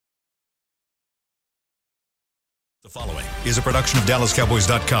The following is a production of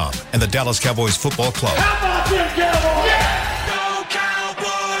DallasCowboys.com and the Dallas Cowboys Football Club. How about them Cowboys? Yeah! Go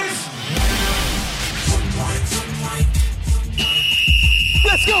Cowboys!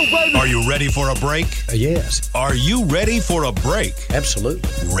 Let's go, baby! Are you ready for a break? Yes. Are you ready for a break? Absolutely.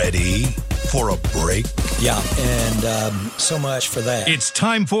 Ready for a break? Yeah, and so much for that. It's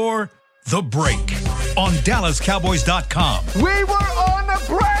time for The Break on DallasCowboys.com. We were on the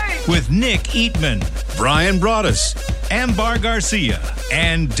break! With Nick Eatman, Brian Broaddus, Ambar Garcia,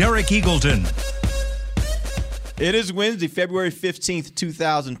 and Derek Eagleton. It is Wednesday, February 15th,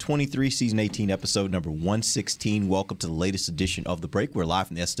 2023, Season 18, Episode number 116. Welcome to the latest edition of The Break. We're live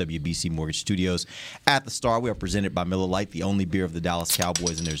from the SWBC Mortgage Studios at the Star. We are presented by Miller Lite, the only beer of the Dallas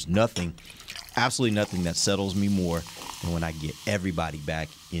Cowboys, and there's nothing, absolutely nothing that settles me more than when I get everybody back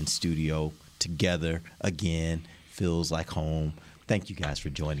in studio together again. Feels like home. Thank you guys for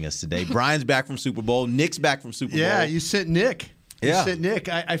joining us today. Brian's back from Super Bowl. Nick's back from Super Bowl. Yeah, you sent Nick. Yeah. You sent Nick.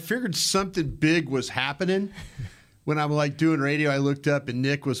 I figured something big was happening. When I'm like doing radio, I looked up and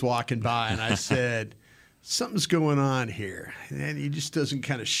Nick was walking by and I said, something's going on here. And he just doesn't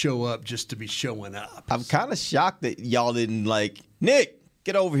kind of show up just to be showing up. I'm kind of shocked that y'all didn't Nick,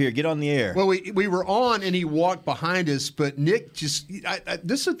 get over here, get on the air. Well, we were on and he walked behind us, but Nick just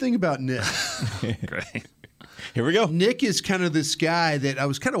this is the thing about Nick. Great. Here we go. Nick is kind of this guy that I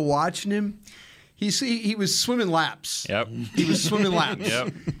was kind of watching him. He was swimming laps. Yep. He was swimming laps.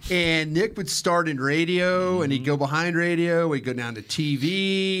 Yep. And Nick would start in radio, and he'd go behind radio. He'd go down to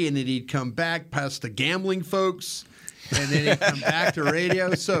TV, and then he'd come back past the gambling folks, and then he'd come back to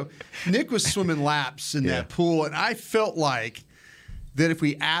radio. So Nick was swimming laps in that pool, and I felt like that if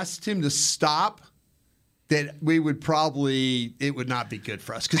we asked him to stop, that we would it would not be good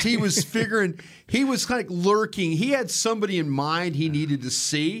for us because he was figuring, he was like lurking. He had somebody in mind he needed to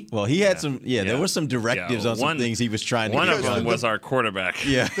see. Well, he had there were some directives on some things he was trying to get done. One of them was our quarterback.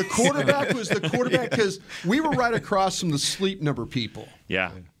 Yeah. The quarterback was the quarterback because we were right across from the Sleep Number people.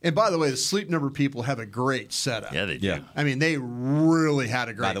 Yeah. And by the way, the Sleep Number people have a great setup. Yeah, they do. Yeah. I mean, they really had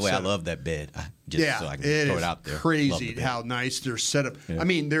a great setup. By the way, I love that bed. So I can throw it out there. Crazy how nice their setup. Yeah. I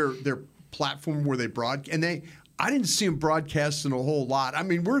mean, their platform where they broadcast, and I didn't see them broadcasting a whole lot. I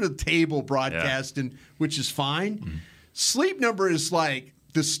mean, we're at a table broadcasting, which is fine. Mm-hmm. Sleep Number is like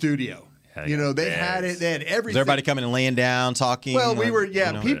the studio. Yeah, they had it. They had everything. Was everybody coming and laying down, talking? Well, we were,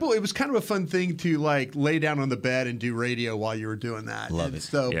 people. It was kind of a fun thing to lay down on the bed and do radio while you were doing that. Love it.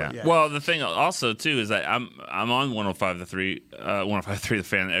 So, yeah. Well, the thing also too is that I'm on 105.3, 105.3 the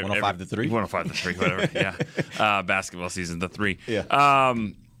fan. 105.3, 105.3, whatever. Yeah, basketball season, the 3. Yeah.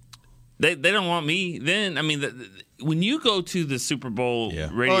 They don't want me. Then I mean, when you go to the Super Bowl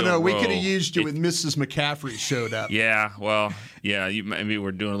radio, oh no, we could have used you when Mrs. McCaffrey showed up. Yeah, well, yeah, maybe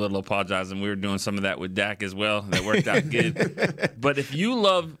we're doing a little apologizing. We were doing some of that with Dak as well. That worked out good. But if you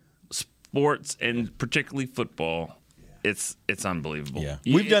love sports and particularly football, it's unbelievable. Yeah,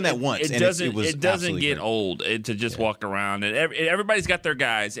 we've done that once. It doesn't get old to just walk around, and everybody's got their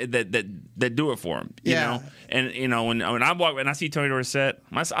guys that do it for them. You know, and when I walk and I see Tony Dorsett,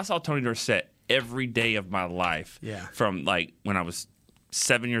 I saw Tony Dorsett every day of my life. Yeah. From when I was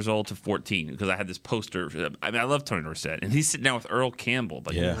 7 years old to 14, because I had this poster. I mean, I love Tony Dorsett, and he's sitting down with Earl Campbell.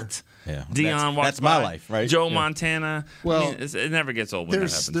 What? Yeah. Dion walks that's my life, right? Joe Montana. Well, it never gets old when that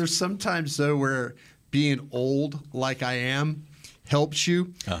happens. There's sometimes though where being old like I am helps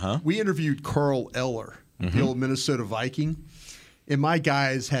you. Uh-huh. We interviewed Carl Eller, the old Minnesota Viking, and my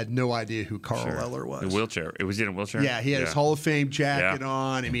guys had no idea who Carl Eller was. The wheelchair. It was in a wheelchair? Yeah, he had his Hall of Fame jacket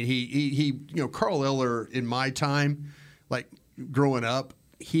on. I mean, he Carl Eller in my time, like growing up,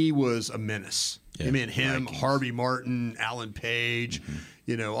 he was a menace. Yeah. I mean, Harvey Martin, Alan Page,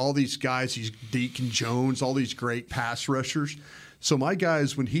 all these guys, these Deacon Jones, all these great pass rushers. So my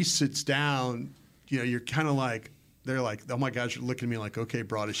guys, when he sits down, you're kind of like, they're like, oh my gosh, you're looking at me like, okay,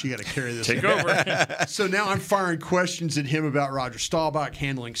 Broaddus, you got to carry this. Take over. So now I'm firing questions at him about Roger Staubach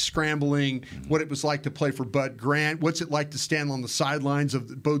handling scrambling, what it was like to play for Bud Grant, what's it like to stand on the sidelines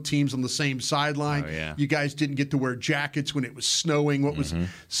of both teams on the same sideline. Oh, yeah. You guys didn't get to wear jackets when it was snowing. What was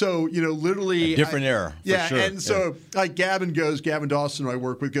so literally a different era. Yeah, for sure. and so like Gavin Dawson, who I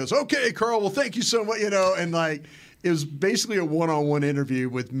work with, goes, okay, Carl, well, thank you so much, and like. It was basically a one-on-one interview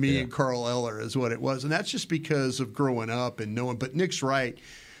with me and Carl Eller is what it was. And that's just because of growing up and knowing. But Nick's right.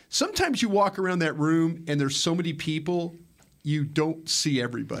 Sometimes you walk around that room and there's so many people, you don't see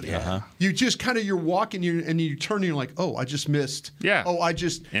everybody. Uh-huh. You just kind of, you're walking and you turn and you're like, oh, I just missed. Yeah. Oh, I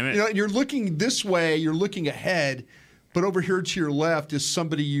just, and you're looking this way, you're looking ahead. But over here to your left is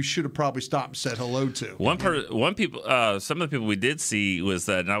somebody you should have probably stopped and said hello to. Some of the people we did see was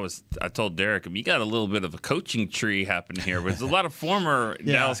that, and I told Derek, you got a little bit of a coaching tree happening here. There's a lot of former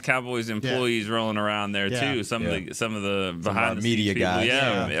Dallas Cowboys employees rolling around there too. Some of the behind the media people,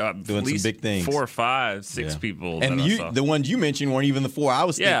 guys, doing some big things. 4 or 5, 6 people. And the ones you mentioned weren't even the 4 I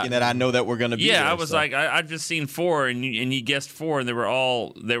was thinking that I know that we're going to be. Yeah, there, I was like, I just seen 4, and you guessed 4, and they were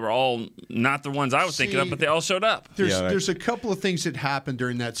all not the ones I was thinking of, but they all showed up. There's a couple of things that happened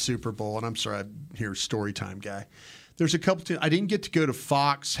during that Super Bowl, and I'm sorry, I'm here story time guy. There's a couple I didn't get to go to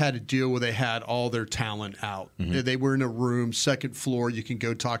Fox, had a deal where they had all their talent out. They were in a room, second floor, you can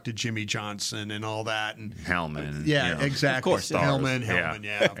go talk to Jimmy Johnson and all that. And Hellman. Yeah, exactly. Of course. Hellman,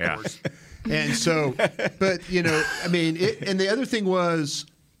 of course. And so, but, I mean, and the other thing was,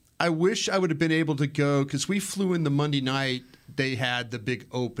 I wish I would have been able to go, because we flew in the Monday night, they had the big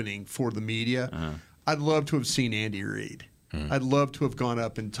opening for the media. I'd love to have seen Andy Reid. I'd love to have gone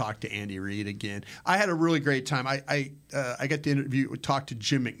up and talked to Andy Reid again. I had a really great time. I got to talk to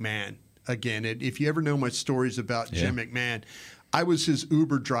Jim McMahon again. And if you ever know my stories about Jim McMahon, I was his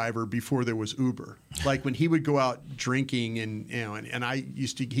Uber driver before there was Uber. Like when he would go out drinking, and he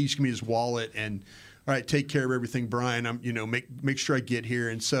used to give me his wallet and, all right, take care of everything, Brian. I'm make sure I get here.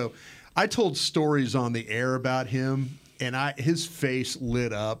 And so I told stories on the air about him, and his face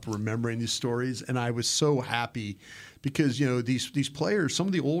lit up remembering these stories, and I was so happy. Because, these players, some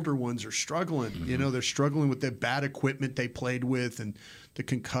of the older ones are struggling. They're struggling with the bad equipment they played with and the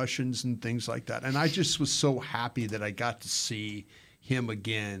concussions and things like that. And I just was so happy that I got to see him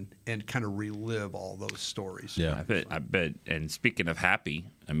again and kind of relive all those stories. Yeah, I bet. And speaking of happy,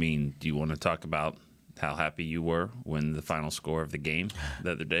 do you want to talk about how happy you were when the final score of the game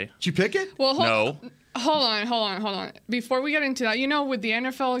the other day? Did you pick it? Well, No. Hold on. Before we get into that, with the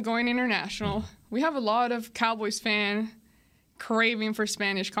NFL going international, we have a lot of Cowboys fan craving for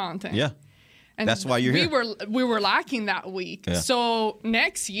Spanish content. Yeah. And that's why you're here. We were lacking that week. Yeah. So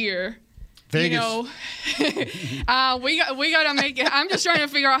next year, Vegas. we got to make it. I'm just trying to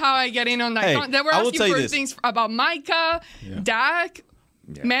figure out how I get in on that. Hey, They were I will asking tell you for this. things about Micah, Dak,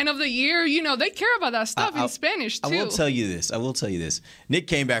 Man of the Year. They care about that stuff in Spanish too. I will tell you this. Nick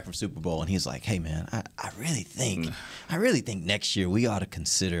came back from Super Bowl and he's like, "Hey man, I really think next year we ought to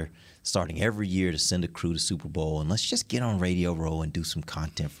consider starting every year to send a crew to Super Bowl and let's just get on Radio Row and do some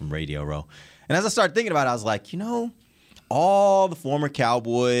content from Radio Row." And as I started thinking about it, I was like, all the former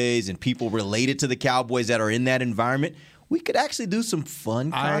Cowboys and people related to the Cowboys that are in that environment, we could actually do some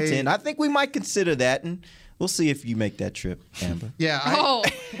fun content. I think we might consider that, and we'll see if you make that trip, Amber. Yeah.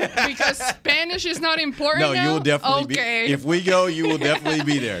 Because Spanish is not important No, now? you will definitely be. If we go, you will definitely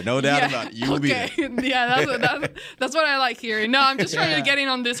be there. No doubt about it. You will be there. Yeah, that's what I like hearing. No, I'm just trying to get in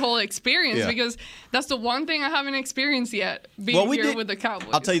on this whole experience because that's the one thing I haven't experienced yet, being here with the Cowboys.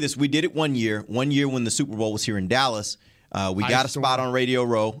 I'll tell you this. We did it one year. One year when the Super Bowl was here in Dallas. We got a spot on Radio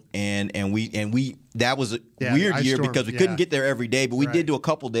Row, and we that was a weird year because we couldn't get there every day, but we did do a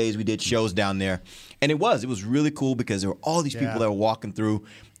couple days. We did shows down there, and it was really cool because there were all these people that were walking through.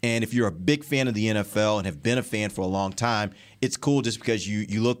 And if you're a big fan of the NFL and have been a fan for a long time, it's cool just because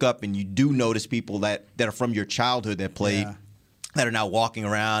you look up and you do notice people that are from your childhood that played. Yeah. That are now walking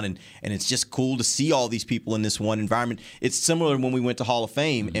around, and it's just cool to see all these people in this one environment. It's similar when we went to Hall of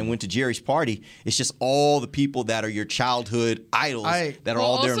Fame and went to Jerry's party. It's just all the people that are your childhood idols that are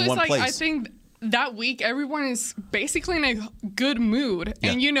all there in one place. I think that week everyone is basically in a good mood,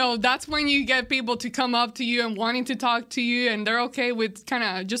 and that's when you get people to come up to you and wanting to talk to you, and they're okay with kind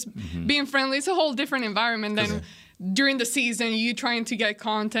of just being friendly. It's a whole different environment than during the season, you trying to get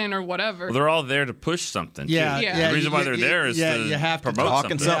content or whatever. Well, they're all there to push something. Yeah. The reason why they're there is you have to promote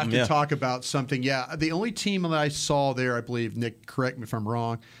something. You have to talk about something. Yeah. The only team that I saw there, I believe, Nick, correct me if I'm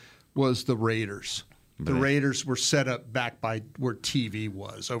wrong, was the Raiders. The Raiders were set up back by where TV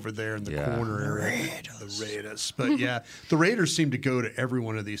was over there in the corner area. The Raiders. But the Raiders seem to go to every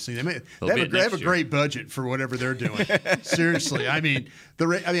one of these things. They have a great budget for whatever they're doing. Seriously. I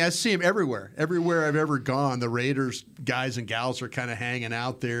see them everywhere. Everywhere I've ever gone, the Raiders guys and gals are kind of hanging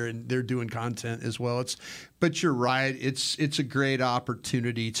out there, and they're doing content as well. But you're right. It's a great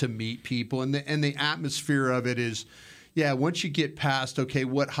opportunity to meet people, and the atmosphere of it is. Yeah, once you get past, okay,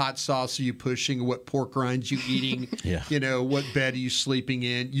 what hot sauce are you pushing? What pork rinds you eating? What bed are you sleeping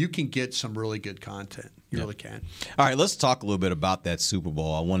in? You can get some really good content. You really can. All right, let's talk a little bit about that Super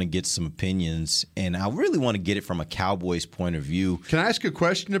Bowl. I want to get some opinions, and I really want to get it from a Cowboys point of view. Can I ask a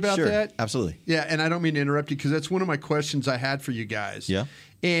question about that? Sure, absolutely. Yeah, and I don't mean to interrupt you because that's one of my questions I had for you guys. Yeah.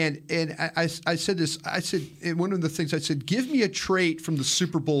 And I said this. I said, and one of the things I said, give me a trait from the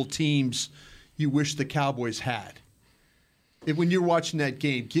Super Bowl teams you wish the Cowboys had. When you're watching that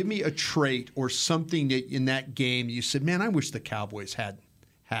game, give me a trait or something that in that game you said, man, I wish the Cowboys had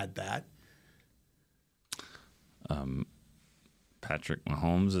that. Patrick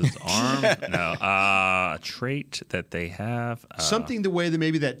Mahomes' arm? No. A trait that they have? Something the way that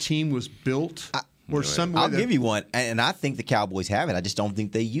maybe that team was built. Or some way I'll give you one, and I think the Cowboys have it. I just don't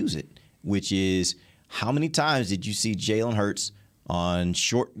think they use it, which is how many times did you see Jalen Hurts on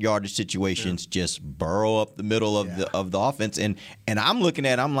short yardage situations just burrow up the middle of the offense? And I'm looking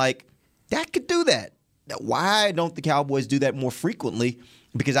at it, I'm like, that could do that. Why don't the Cowboys do that more frequently?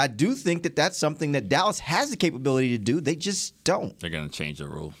 Because I do think that that's something that Dallas has the capability to do. They just don't. They're going to change the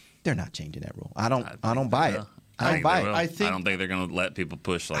rule. They're not changing that rule. I don't buy it. I don't buy it. I don't think they're going to let people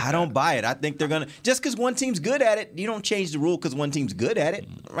push like that. I don't buy it. I think they're going to – just because one team's good at it, you don't change the rule because one team's good at it,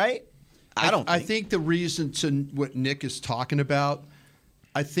 right? I think the reason to what Nick is talking about,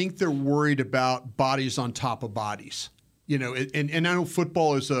 I think they're worried about bodies on top of bodies. You know, and I know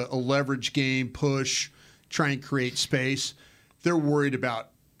football is a leverage game, push, try and create space. They're worried about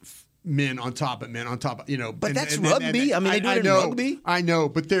men on top of men on top of, you know. But that's rugby. I mean, they do it in rugby. I know,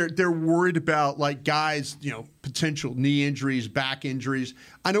 but they're worried about, like, guys, you know, potential knee injuries, back injuries.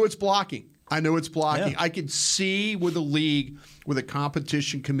 I know it's blocking. Yeah. I could see with a league, where the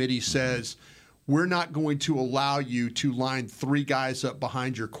competition committee says, we're not going to allow you to line 3 guys up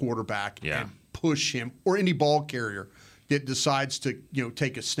behind your quarterback and push him, or any ball carrier that decides to, you know,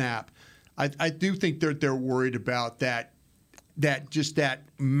 take a snap. I do think they're worried about that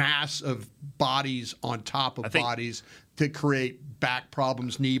mass of bodies on top of bodies to create back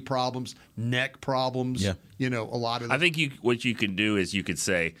problems, knee problems, neck problems. Yeah. You know, a lot of that. I think what you can do is you could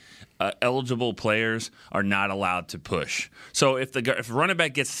say eligible players are not allowed to push. So if a running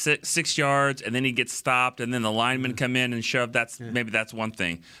back gets 6 yards and then he gets stopped and then the linemen come in and shove, maybe that's one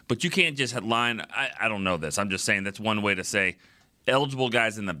thing. But you can't just line. I don't know this. I'm just saying that's one way to say eligible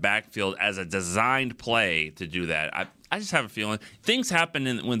guys in the backfield as a designed play to do that. I just have a feeling things happen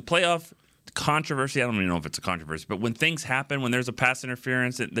when playoff controversy. I don't even know if it's a controversy, but when things happen, when there's a pass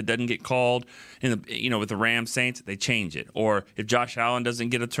interference that doesn't get called, with the Rams Saints, they change it. Or if Josh Allen doesn't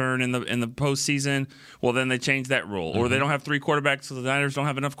get a turn in the postseason, well, then they change that rule. Or they don't have 3 quarterbacks, so the Niners don't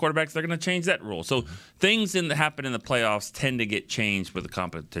have enough quarterbacks. They're going to change that rule. So things that happen in the playoffs tend to get changed with the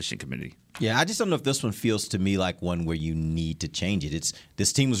competition committee. Yeah, I just don't know if this one feels to me like one where you need to change it.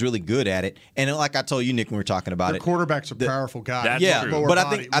 This team was really good at it, and like I told you, Nick, when we were talking about it, quarterback's a powerful guy. That's true. But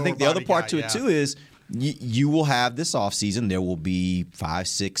I think the other part to it too is you will have this offseason. There will be 5,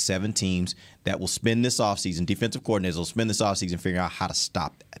 6, 7 teams that will spend this offseason. Defensive coordinators will spend this offseason figuring out how to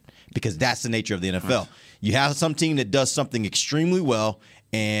stop that, because that's the nature of the NFL. Right. You have some team that does something extremely well,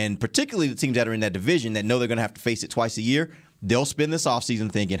 and particularly the teams that are in that division that know they're going to have to face it twice a year. They'll spend this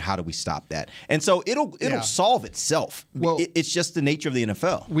offseason thinking, how do we stop that? And so it'll solve itself. Well, it's just the nature of the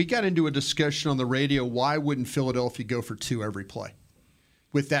NFL. We got into a discussion on the radio, why wouldn't Philadelphia go for 2 every play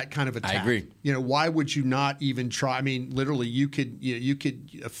with that kind of attack? I agree. You know, why would you not even try? I mean, literally, you could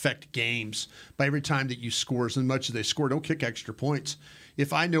affect games by every time that you score, as much as they score. Don't kick extra points.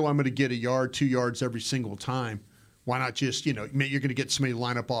 If I know I'm going to get 1 yard, 2 yards every single time, why not just, you're going to get somebody to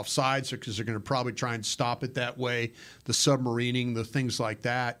line up off sides because they're going to probably try and stop it that way, the submarining, the things like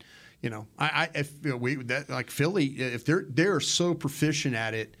that. Like Philly, if they're so proficient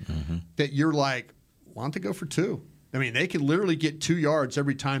at it that you're like, why don't they go for 2? I mean, they can literally get 2 yards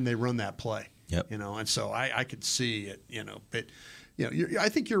every time they run that play. Yep. And so I could see it, but I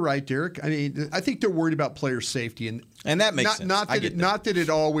think you're right, Derek. I mean, I think they're worried about player safety, and that makes sense. Not that it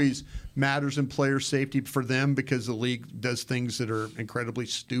always matters in player safety for them, because the league does things that are incredibly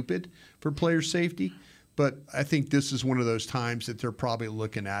stupid for player safety. But I think this is one of those times that they're probably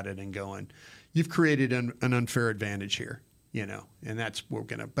looking at it and going, "You've created an unfair advantage here." And that's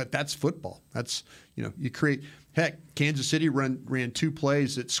but that's football. That's you create. Heck, Kansas City ran 2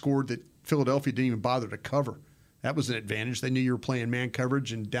 plays that scored that Philadelphia didn't even bother to cover. That was an advantage. They knew you were playing man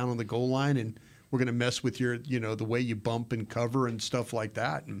coverage and down on the goal line, and we're going to mess with your, the way you bump and cover and stuff like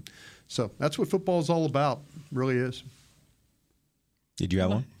that. And so that's what football is all about. It really is. Did you have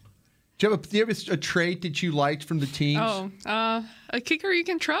one? Do you have a trait that you liked from the teams? A kicker you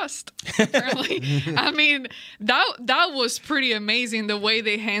can trust, apparently. I mean, that was pretty amazing, the way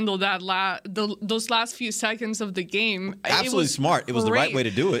they handled that those last few seconds of the game. Absolutely smart. It was the right way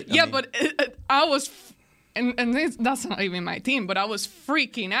to do it. But I was... And that's not even my team, but I was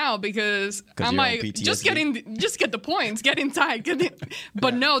freaking out because I'm like, just get the points, get inside.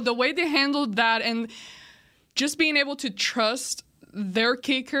 But no, the way they handled that and just being able to trust their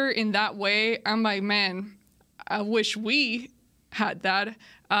kicker in that way, I'm like, man, I wish we had that.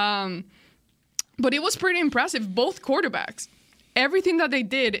 But it was pretty impressive. Both quarterbacks, everything that they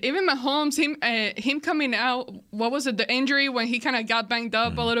did, even Mahomes, him coming out, what was it, the injury when he kind of got banged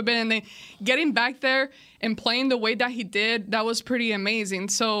up a little bit, and then getting back there and playing the way that he did, that was pretty amazing.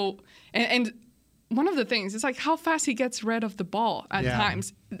 So, and one of the things is like how fast he gets rid of the ball at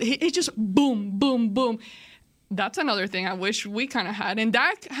times. It just boom, boom, boom. That's another thing I wish we kind of had. And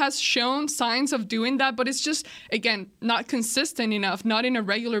Dak has shown signs of doing that, but it's just, again, not consistent enough, not in a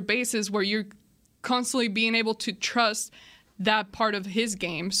regular basis where you're constantly being able to trust that part of his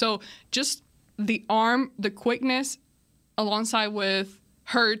game. So just the arm, the quickness, alongside with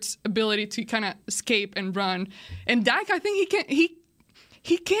Hurts' ability to kind of escape and run. And Dak, I think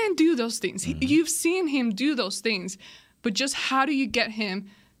he can do those things. You've seen him do those things, but just how do you get him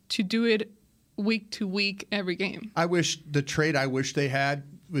to do it week to week every game? I wish they had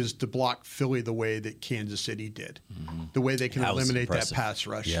was to block Philly the way that Kansas City did, the way they can eliminate that pass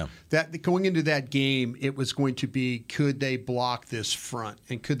rush. Yeah. That going into that game, it was going to be, could they block this front,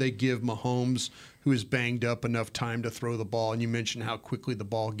 and could they give Mahomes, who is banged up, enough time to throw the ball? And you mentioned how quickly the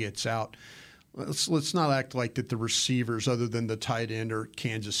ball gets out. Let's not act like that the receivers, other than the tight end, are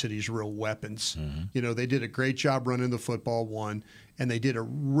Kansas City's real weapons. They did a great job running the football, and they did a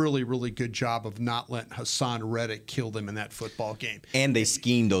really, really good job of not letting Hassan Reddick kill them in that football game. And they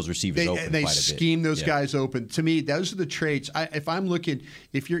schemed those receivers open quite a bit. They schemed those guys open. To me, those are the traits.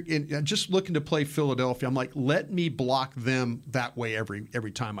 If you're just looking to play Philadelphia, I'm like, let me block them that way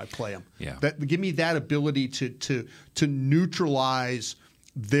every time I play them. Yeah. Give me that ability to neutralize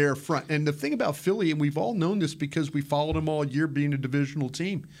their front. And the thing about Philly, and we've all known this because we followed them all year being a divisional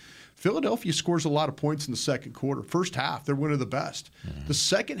team, Philadelphia scores a lot of points in the second quarter. First half, they're one of the best. The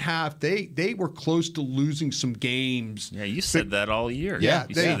second half, they were close to losing some games. Yeah, you said that all year. Yeah,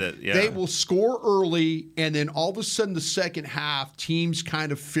 they will score early, and then all of a sudden the second half, teams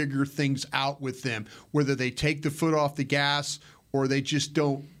kind of figure things out with them, whether they take the foot off the gas or they just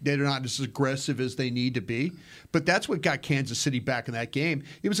don't, they're not as aggressive as they need to be. But that's what got Kansas City back in that game.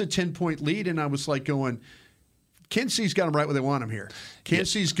 It was a 10-point lead, and I was like going, Kansas City's got them right where they want them here.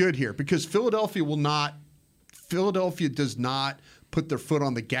 Kansas City's good here because Philadelphia does not put their foot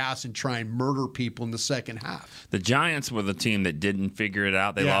on the gas and try and murder people in the second half. The Giants were the team that didn't figure it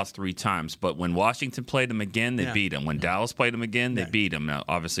out. They lost 3 times. But when Washington played them again, they beat them. When Dallas played them again, they beat them. Now,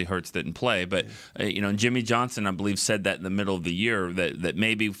 obviously, Hurts didn't play. But, Jimmy Johnson, I believe, said that in the middle of the year, that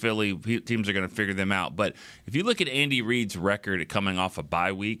maybe Philly teams are going to figure them out. But if you look at Andy Reid's record coming off a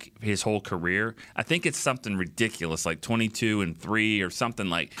bye week, his whole career, I think it's something ridiculous, like 22-3 or something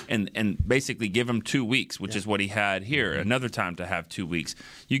like, and basically give him 2 weeks, which is what he had here. Another time to have 2 weeks.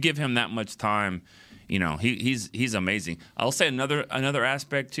 You give him that much time, he's amazing. I'll say another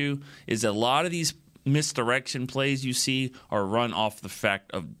aspect too is a lot of these misdirection plays you see are run off the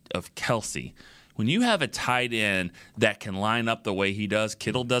fact of Kelsey. When you have a tight end that can line up the way he does,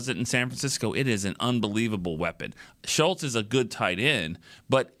 Kittle does it in San Francisco, it is an unbelievable weapon. Schultz is a good tight end,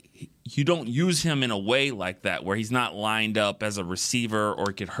 but you don't use him in a way like that where he's not lined up as a receiver or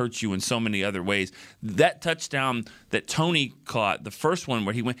it could hurt you in so many other ways. That touchdown that Tony caught, the first one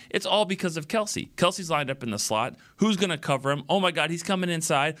where he went, it's all because of Kelsey. Kelsey's lined up in the slot. Who's going to cover him? Oh, my God, he's coming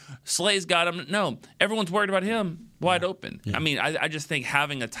inside. Slay's got him. No, everyone's worried about him wide open. Yeah. I mean, I just think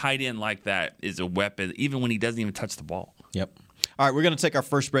having a tight end like that is a weapon, even when he doesn't even touch the ball. Yep. All right, we're going to take our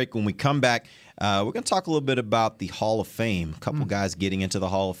first break. When we come back, we're going to talk a little bit about the Hall of Fame. A couple guys getting into the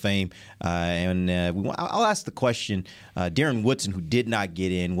Hall of Fame. I'll ask the question, Darren Woodson, who did not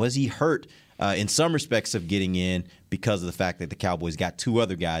get in, was he hurt in some respects of getting in because of the fact that the Cowboys got 2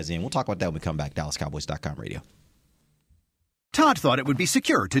 other guys in? We'll talk about that when we come back. DallasCowboys.com radio. Todd thought it would be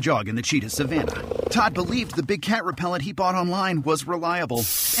secure to jog in the cheetah savanna. Todd believed the big cat repellent he bought online was reliable.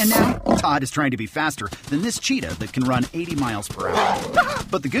 And now, Todd is trying to be faster than this cheetah that can run 80 miles per hour.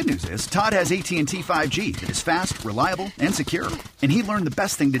 But the good news is, Todd has AT&T 5G that is fast, reliable, and secure. And he learned the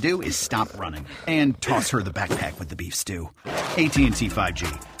best thing to do is stop running and toss her the backpack with the beef stew. AT&T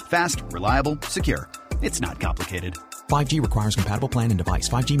 5G. Fast, reliable, secure. It's not complicated. 5G requires compatible plan and device.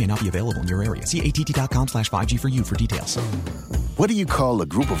 5G may not be available in your area. See att.com/5G for you for details. What do you call a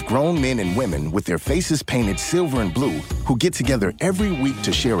group of grown men and women with their faces painted silver and blue who get together every week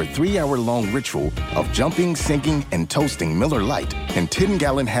to share a 3-hour-long ritual of jumping, singing, and toasting Miller Lite in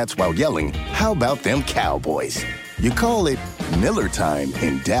 10-gallon hats while yelling, "How about them Cowboys?" You call it Miller Time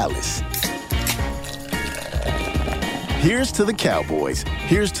in Dallas. Here's to the Cowboys.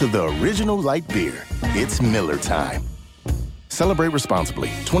 Here's to the original light beer. It's Miller Time. Celebrate responsibly.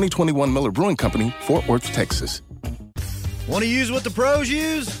 2021 Miller Brewing Company, Fort Worth, Texas. Want to use what the pros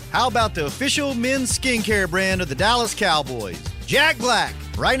use? How about the official men's skincare brand of the Dallas Cowboys? Jack Black.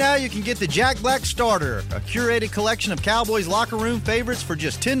 Right now, you can get the Jack Black Starter, a curated collection of Cowboys locker room favorites for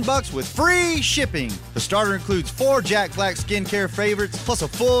just $10 with free shipping. The starter includes 4 Jack Black skincare favorites, plus a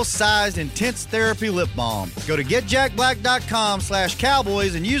full-sized intense therapy lip balm. Go to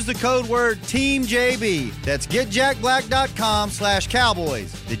getjackblack.com/Cowboys and use the code word TEAMJB. That's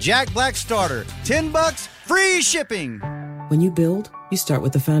getjackblack.com/Cowboys. The Jack Black Starter, $10, free shipping. When you build, you start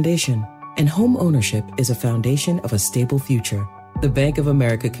with the foundation. And home ownership is a foundation of a stable future. The Bank of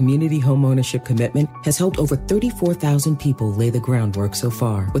America Community Home Ownership Commitment has helped over 34,000 people lay the groundwork so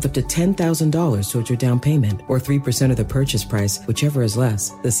far, with up to $10,000 towards your down payment or 3% of the purchase price, whichever is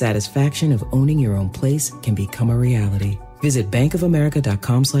less. The satisfaction of owning your own place can become a reality. Visit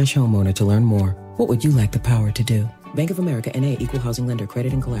bankofamerica.com/homeowner to learn more. What would you like the power to do? Bank of America N.A. Equal Housing Lender.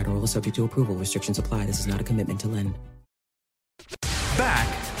 Credit and collateral is subject to approval. Restrictions apply. This is not a commitment to lend. Back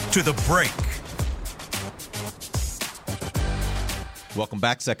to the break. Welcome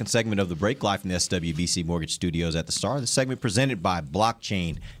back. Second segment of The Break, live from the SWBC Mortgage Studios at the Star. The segment presented by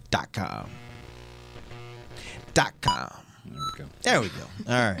Blockchain.com. There we go.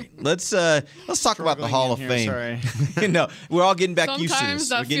 All right. Let's talk about the Hall of Fame. Sorry. No, we're all getting back used to this. Sometimes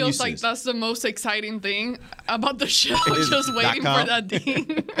that feels like that's the most exciting thing about the show, just waiting for that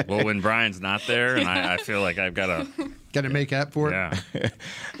ding. Well, when Brian's not there, and I feel like I've got to make up for it. Yeah.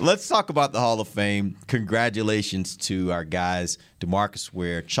 Let's talk about the Hall of Fame. Congratulations to our guys, DeMarcus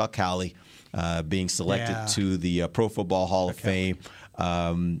Ware, Chuck Howley, being selected to the Pro Football Hall of Fame.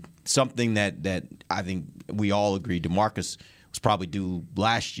 Something that I think we all agree DeMarcus was probably due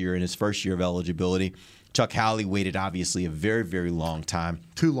last year in his first year of eligibility. Chuck Howley waited obviously a very, very long time.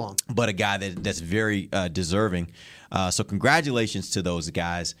 Too long. But a guy that's very deserving. So congratulations to those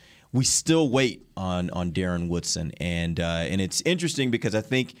guys. We still wait on Darren Woodson, and it's interesting because I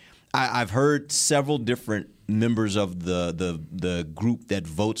think I've heard several different members of the group that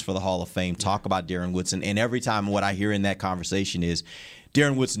votes for the Hall of Fame talk about Darren Woodson, and every time what I hear in that conversation is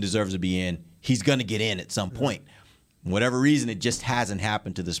Darren Woodson deserves to be in. He's going to get in at some point. Whatever reason, it just hasn't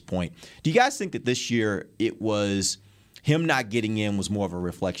happened to this point. Do you guys think that this year it was him not getting in was more of a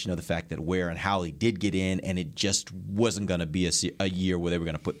reflection of the fact that Ware and Howley did get in, and it just wasn't going to be a year where they were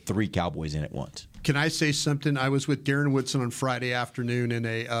going to put 3 Cowboys in at once? Can I say something? I was with Darren Woodson on Friday afternoon in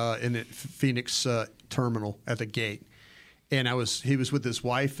a Phoenix terminal at the gate, and he was with his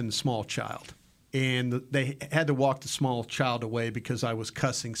wife and a small child. And they had to walk the small child away because I was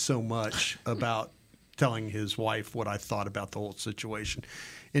cussing so much about telling his wife what I thought about the whole situation.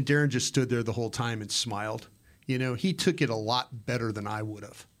 And Darren just stood there the whole time and smiled. You know, he took it a lot better than I would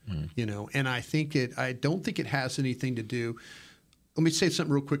have. You know, and I don't think it has anything to do. Let me say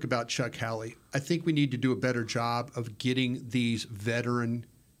something real quick about Chuck Howley. I think we need to do a better job of getting these veteran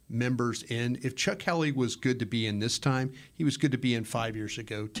members in. If Chuck Howley was good to be in this time, he was good to be in 5 years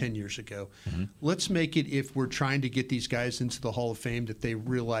ago, 10 years ago. Let's make it, if we're trying to get these guys into the Hall of Fame, that they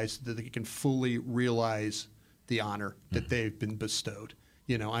realize that they can fully realize the honor that they've been bestowed.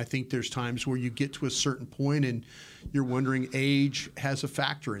 You know, I think there's times where you get to a certain point and you're wondering age has a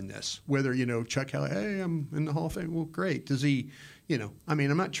factor in this. Whether, you know, Chuck Howley, hey, I'm in the Hall of Fame. Well, great. Does he, you know, I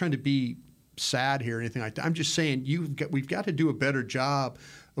mean, I'm not trying to be sad here or anything like that. I'm just saying we've got to do a better job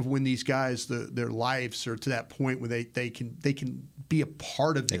of when these guys, their lives are to that point where they can be a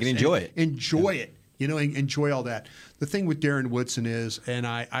part of this. They can enjoy it. Enjoy it. You know, enjoy all that. The thing with Darren Woodson is, and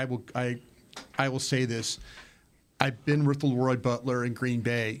I will say this, I've been with Leroy Butler in Green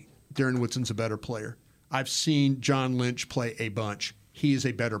Bay. Darren Woodson's a better player. I've seen John Lynch play a bunch. He is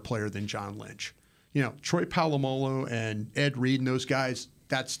a better player than John Lynch. You know, Troy Polamalu and Ed Reed and those guys,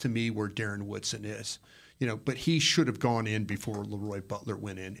 that's to me where Darren Woodson is. You know, but he should have gone in before Leroy Butler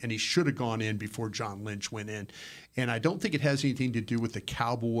went in, and he should have gone in before John Lynch went in. And I don't think it has anything to do with the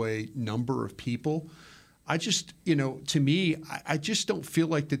Cowboy number of people. I just, you know, to me, I just don't feel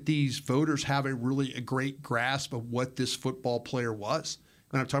like that these voters have a great grasp of what this football player was.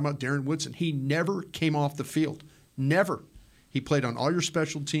 And I'm talking about Darren Woodson. He never came off the field. Never. He played on all your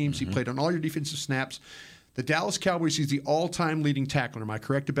special teams. He played on all your defensive snaps. The Dallas Cowboys, he's the all-time leading tackler. Am I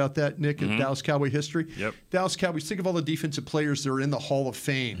correct about that, Nick, in Dallas Cowboy history? Yep. Dallas Cowboys, think of all the defensive players that are in the Hall of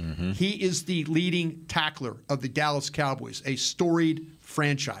Fame. He is the leading tackler of the Dallas Cowboys, a storied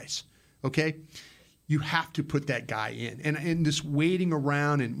franchise, okay? You have to put that guy in. And this waiting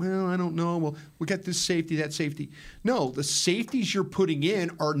around and, well, I don't know. Well, we got this safety, that safety. No, the safeties you're putting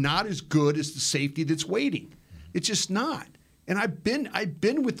in are not as good as the safety that's waiting. It's just not. And I've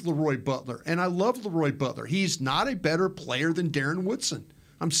been with Leroy Butler, and I love Leroy Butler. He's not a better player than Darren Woodson.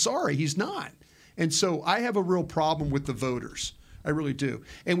 I'm sorry, he's not. And so I have a real problem with the voters. I really do.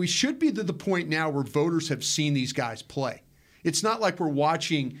 And we should be to the point now where voters have seen these guys play. It's not like we're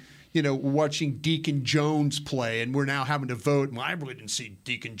watching Deacon Jones play, and we're now having to vote. Well, I really didn't see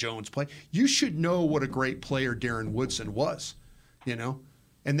Deacon Jones play. You should know what a great player Darren Woodson was,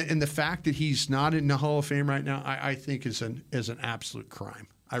 and the fact that he's not in the Hall of Fame right now, I think is an absolute crime.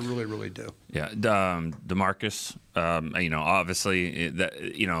 I really, really do. Yeah, DeMarcus. Obviously,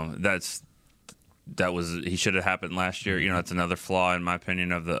 he should have happened last year. That's another flaw in my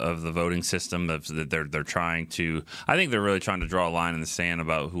opinion of the voting system. That they're trying to. I think they're really trying to draw a line in the sand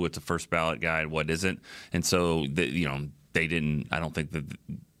about who it's a first ballot guy and what isn't. And so they didn't. I don't think that.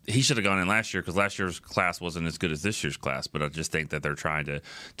 He should have gone in last year because last year's class wasn't as good as this year's class. But I just think that they're trying to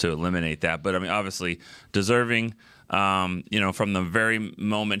eliminate that. But I mean, obviously, deserving. From the very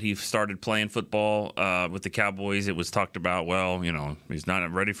moment he started playing football with the Cowboys, it was talked about. Well, he's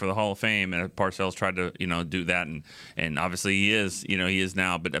not ready for the Hall of Fame, and Parcells tried to do that, and obviously he is. He is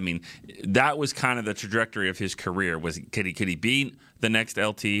now. But I mean, that was kind of the trajectory of his career. Could he be the next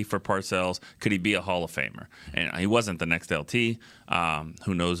LT for Parcells? Could he be a Hall of Famer? And he wasn't the next LT.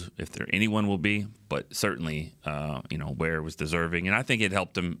 Who knows if anyone will be? But certainly, Ware was deserving. And I think it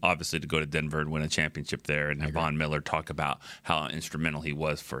helped him, obviously, to go to Denver and win a championship there. And Von Miller talk about how instrumental he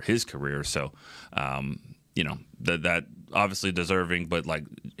was for his career. So, that obviously deserving. But like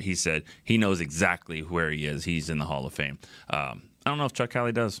he said, he knows exactly where he is. He's in the Hall of Fame. I don't know if Chuck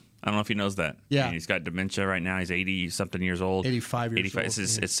Howley does. I don't know if he knows that. Yeah. I mean, he's got dementia right now. He's 80-something years old. 85 years old.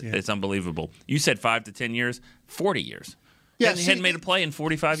 It's unbelievable. You said 5 to 10 years, 40 years. Yeah, he hadn't made a play in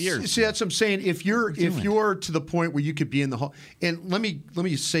 45 years. See, that's what I'm saying. If you're to the point where you could be in the Hall, and let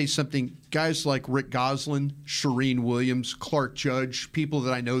me say something. Guys like Rick Gosselin, Shereen Williams, Clark Judge, people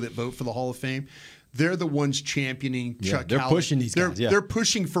that I know that vote for the Hall of Fame, they're the ones championing Chuck they're Howley. Pushing these guys. They're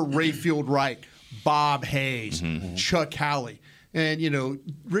pushing for Rayfield Wright, Bob Hayes, Chuck Howley. And,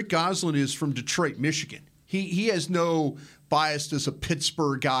 Rick Gosselin is from Detroit, Michigan. He has no bias as a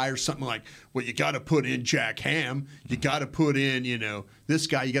Pittsburgh guy or something like, well, you got to put in Jack Ham. You got to put in, this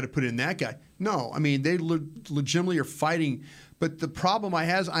guy. You got to put in that guy. No, I mean, they legitimately are fighting. But the problem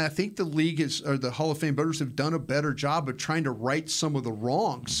I think the league or the Hall of Fame voters have done a better job of trying to right some of the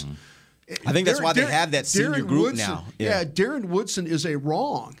wrongs. I think that's why they have that senior group Woodson, now. Yeah, Darren Woodson is a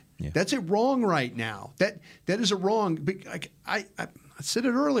wrong. Yeah. That's a wrong right now. That is a wrong. I said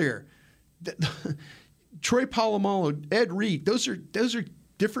it earlier. Troy Polamalu, Ed Reed, those are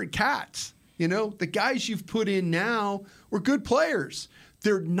different cats. The guys you've put in now were good players.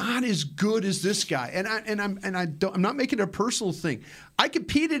 They're not as good as this guy. I'm not making it a personal thing. I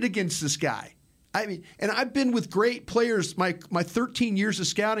competed against this guy. I mean, and I've been with great players. My 13 years of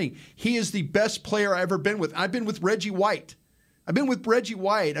scouting, he is the best player I've ever been with. I've been with Reggie White. I've been with Brett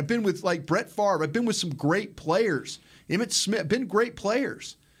Favre. I've been with some great players. Emmitt Smith, been great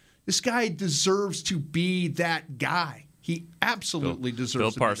players. This guy deserves to be that guy. He absolutely deserves to be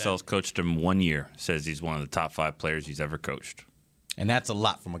that. Bill Parcells coached him 1 year, says he's one of the top 5 players he's ever coached. And that's a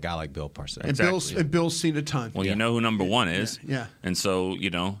lot from a guy like Bill Parcells. And Bill's seen a ton. Well, you know who number 1 is. Yeah. And so,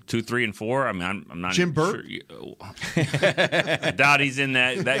 2, 3, and 4, I mean, I'm not Jim Burt? Sure. I doubt he's in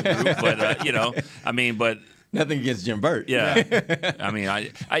that group, but, but... Nothing against Jim Burt. Yeah. I mean,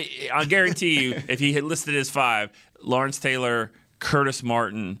 I guarantee you, if he had listed his 5, Lawrence Taylor, Curtis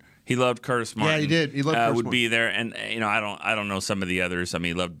Martin... He loved Curtis Martin. Yeah, he did. He loved Curtis would Martin. be there, and I don't know some of the others. I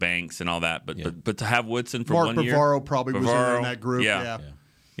mean, he loved Banks and all that, but to have Woodson for Mark 1 year, Bavaro probably was in that group. Yeah.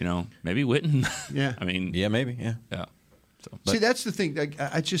 Maybe Witten. Yeah, I mean, maybe. Yeah. So, see, that's the thing.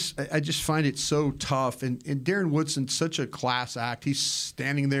 I just find it so tough. And Darren Woodson's such a class act. He's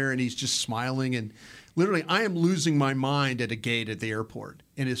standing there and he's just smiling. And literally, I am losing my mind at a gate at the airport.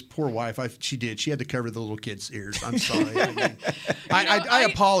 And his poor wife, she had to cover the little kid's ears. I'm sorry. I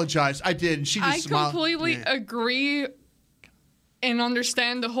apologize. I did. And she just smiled. I completely agree and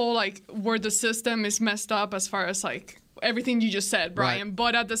understand the whole where the system is messed up as far as everything you just said, Brian. Right.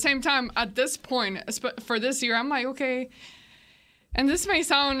 But at the same time, at this point, for this year, I'm like, okay. And this may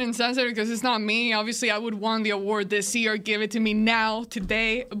sound insensitive because it's not me. Obviously, I would want the award this year. Give it to me now,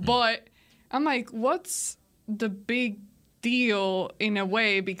 today. But I'm like, what's the big deal in a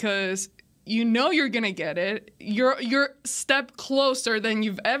way? Because you're going to get it. You're step closer than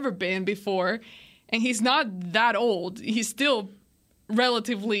you've ever been before. And he's not that old. He's still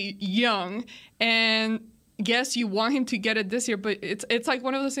relatively young. And yes, you want him to get it this year, but it's like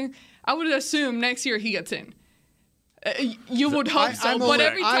one of those things. I would assume next year he gets in. You would hope so, but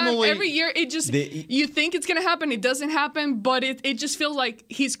every year, it just you think it's gonna happen, it doesn't happen, but it just feels like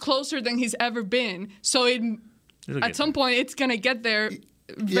he's closer than he's ever been. So at some point, it's gonna get there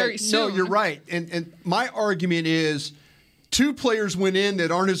very soon. No, you're right, and my argument is 2 players went in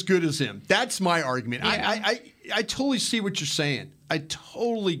that aren't as good as him. That's my argument. Yeah. I totally see what you're saying. I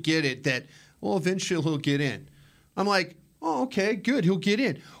totally get it that, well, eventually he'll get in. I'm like, oh, okay, good, he'll get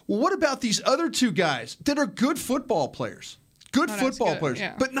in. Well, what about these other 2 guys that are good football players? Good football players,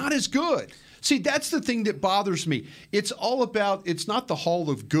 but not as good. See, that's the thing that bothers me. It's all about, it's not the Hall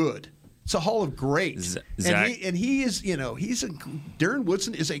of Good. It's a Hall of Great. And he is, Darren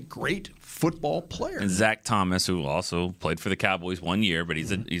Woodson is a great football player. And Zach Thomas, who also played for the Cowboys 1 year, but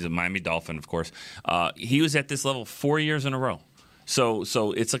he's a Miami Dolphin, of course. He was at this level 4 years in a row. So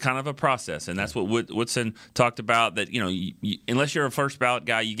it's a kind of a process, and that's what Woodson talked about, that, unless you're a first ballot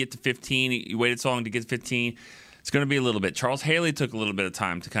guy, you get to 15, you waited so long to get to 15, it's going to be a little bit. Charles Haley took a little bit of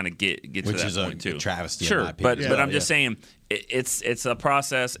time to kind of get to that point, too. Which is a travesty, sure, in my opinion. But I'm just saying, it's a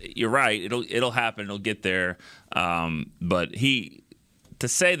process. You're right. It'll happen. It'll get there. But to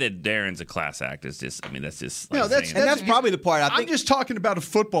say that Darren's a class act is just, that's just. No, that's probably the part. I'm just talking about a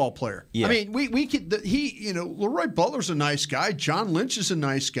football player. Yeah. I mean, we could. Leroy Butler's a nice guy. John Lynch is a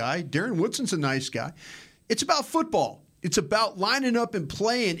nice guy. Darren Woodson's a nice guy. It's about football. It's about lining up and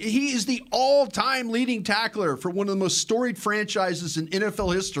playing. He is the all-time leading tackler for one of the most storied franchises in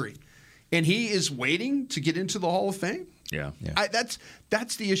NFL history, and he is waiting to get into the Hall of Fame. Yeah.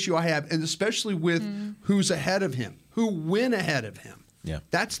 That's the issue I have, and especially with who's ahead of him, who went ahead of him. Yeah.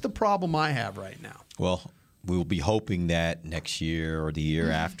 That's the problem I have right now. Well, we will be hoping that next year or the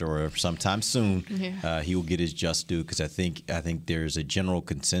year after or sometime soon he will get his just due, because I think there's a general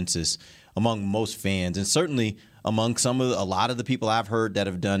consensus among most fans, and certainly among a lot of the people I've heard that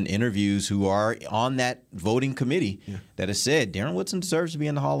have done interviews who are on that voting committee that has said Darren Woodson deserves to be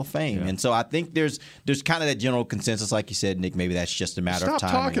in the Hall of Fame. And so I think there's kind of that general consensus, like you said, Nick. Maybe that's just a matter of time.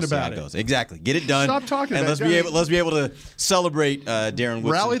 Stop talking about it goes. Exactly. Get it done. Stop talking and about it. Let's be able to celebrate Darren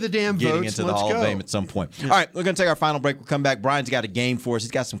Woodson. Rally the damn getting votes. into the Let's Hall go. of Fame at some point. All right, we're going to take our final break. We'll come back. Brian's got a game for us. He's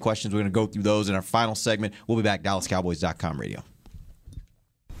got some questions. We're going to go through those in our final segment. We'll be back. DallasCowboys.com radio.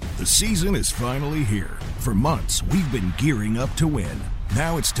 The season is finally here. For months, we've been gearing up to win.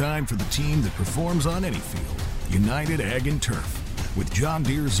 Now it's time for the team that performs on any field, United Ag and Turf. With John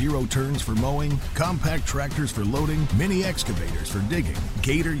Deere Zero Turns for mowing, compact tractors for loading, mini excavators for digging,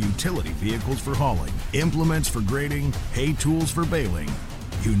 Gator utility vehicles for hauling, implements for grading, hay tools for baling.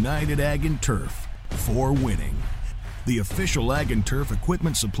 United Ag and Turf, for winning. The official Ag and Turf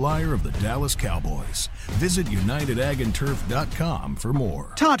equipment supplier of the Dallas Cowboys. Visit UnitedAgAndTurf.com for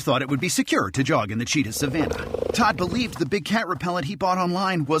more. Todd thought it would be secure to jog in the cheetah savanna. Todd believed the big cat repellent he bought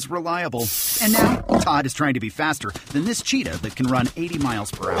online was reliable. And now, Todd is trying to be faster than this cheetah that can run 80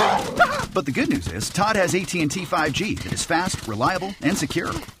 miles per hour. But the good news is, Todd has AT&T 5G that is fast, reliable, and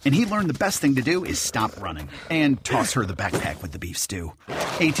secure. And he learned the best thing to do is stop running and toss her the backpack with the beef stew.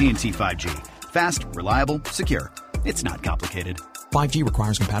 AT&T 5G. Fast, reliable, secure. It's not complicated. 5G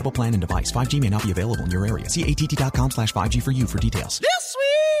requires compatible plan and device. 5G may not be available in your area. See att.com/5G for you for details. This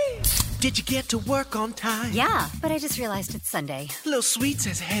week! Did you get to work on time? Yeah, but I just realized it's Sunday. Little Sweet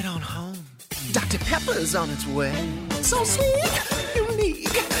says head on home. Dr. Pepper's on its way. So sweet, unique.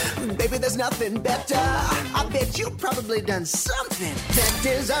 Baby, there's nothing better. I bet you've probably done something that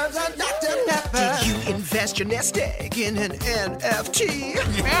deserves a Dr. Pepper. Did you invest your nest egg in an NFT?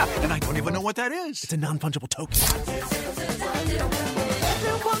 Yeah, and I don't even know what that is. It's a non-fungible token.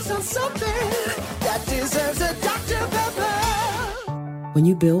 Everyone's done something that deserves a Dr. Pepper. When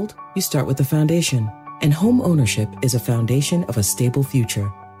you build, you start with the foundation. And home ownership is a foundation of a stable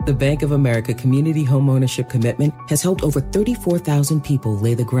future. The Bank of America Community Homeownership Commitment has helped over 34,000 people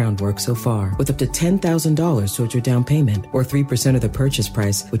lay the groundwork so far, with up to $10,000 towards your down payment or 3% of the purchase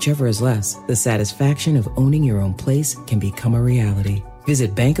price, whichever is less. The satisfaction of owning your own place can become a reality.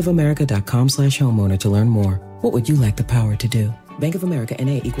 Visit bankofamerica.com/homeowner to learn more. What would you like the power to do? Bank of America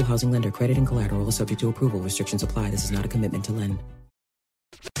N.A. Equal Housing Lender. Credit and collateral is subject to approval. Restrictions apply. This is not a commitment to lend.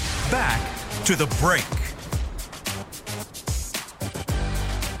 Back to the break.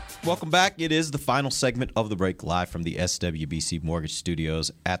 Welcome back. It is the final segment of the break, live from the SWBC Mortgage Studios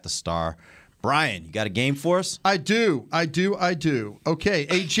at the Star. Brian, you got a game for us? I do. Okay,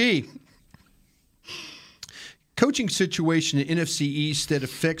 AG. Coaching situation in NFC East that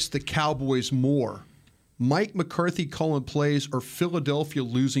affects the Cowboys more. Mike McCarthy calling plays or Philadelphia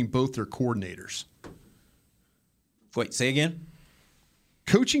losing both their coordinators? Wait, say again?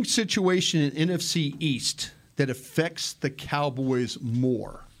 Coaching situation in NFC East that affects the Cowboys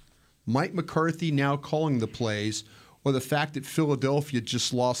more. Mike McCarthy now calling the plays, or the fact that Philadelphia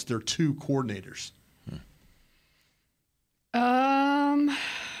just lost their two coordinators? I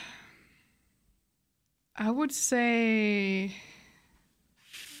would say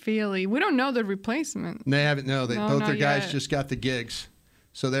Philly. We don't know the replacement. They haven't. No, both their guys yet. just got the gigs,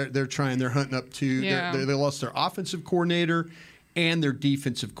 so they're trying. They're hunting up two. Yeah. They lost their offensive coordinator and their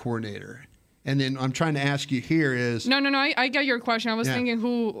defensive coordinator. And then I'm trying to ask you here is No. I get your question. I was thinking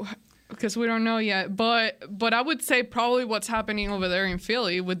who, because we don't know yet. But I would say probably what's happening over there in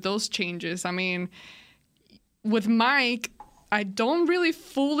Philly with those changes. I mean, with Mike, I don't really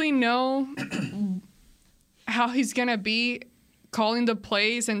fully know how he's gonna be calling the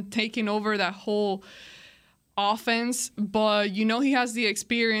plays and taking over that whole offense. But he has the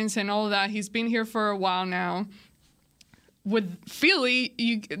experience and all of that. He's been here for a while now. With Philly,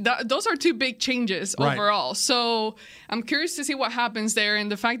 those are two big changes overall. So I'm curious to see what happens there.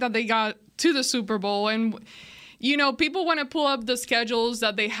 And the fact that they got to the Super Bowl. And, people want to pull up the schedules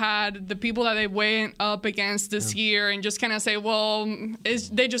that they had, the people that they went up against this year, and just kind of say, well,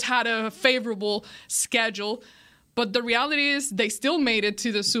 they just had a favorable schedule. But the reality is they still made it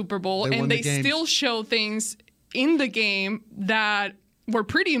to the Super Bowl, and they still show things in the game that were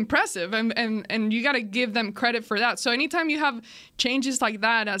pretty impressive, and you got to give them credit for that. So anytime you have changes like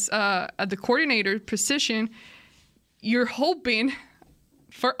that as at the coordinator position, you're hoping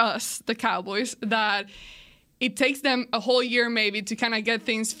for us, the Cowboys, that it takes them a whole year maybe to kind of get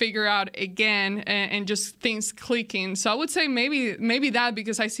things figured out again and just things clicking. So I would say maybe that,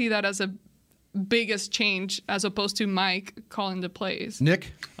 because I see that as a biggest change as opposed to Mike calling the plays.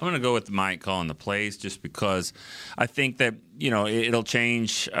 Nick? I'm going to go with Mike calling the plays just because I think that, it'll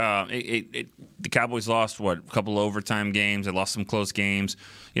change. The Cowboys lost, a couple of overtime games. They lost some close games.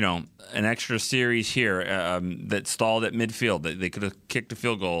 An extra series here that stalled at midfield. They could have kicked a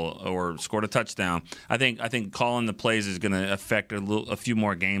field goal or scored a touchdown. I think calling the plays is going to affect a few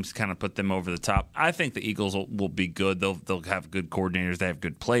more games to kind of put them over the top. I think the Eagles will be good. They'll have good coordinators. They have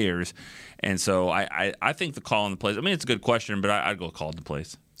good players. And so I think the call on the plays, it's a good question, but I'd go call the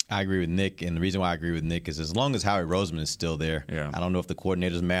plays. I agree with Nick, and the reason why I agree with Nick is as long as Howie Roseman is still there, I don't know if the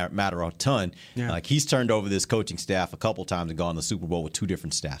coordinators matter a ton. Yeah. Like, he's turned over this coaching staff a couple times and gone to the Super Bowl with two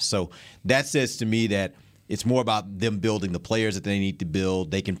different staffs. So that says to me that it's more about them building the players that they need to build.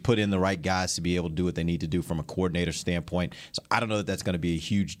 They can put in the right guys to be able to do what they need to do from a coordinator standpoint. So I don't know that that's going to be a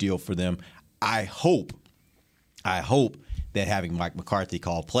huge deal for them. I hope that having Mike McCarthy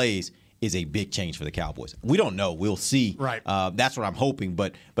call plays is a big change for the Cowboys. We don't know. We'll see. Right. That's what I'm hoping.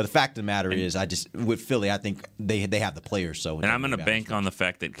 But the fact of the matter is, with Philly, I think they have the players. So, and I'm going to bank on the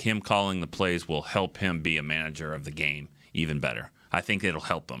fact that him calling the plays will help him be a manager of the game even better. I think it'll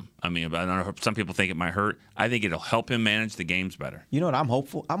help him. I don't know. Some people think it might hurt. I think it'll help him manage the games better. You know what? I'm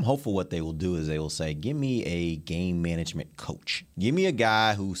hopeful. I'm hopeful what they will do is they will say, give me a game management coach. Give me a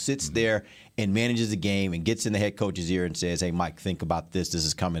guy who sits there and manages the game and gets in the head coach's ear and says, hey, Mike, think about this. This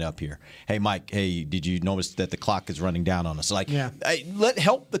is coming up here. Hey, Mike, did you notice that the clock is running down on us? So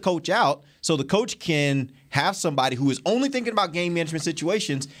help the coach out so the coach can have somebody who is only thinking about game management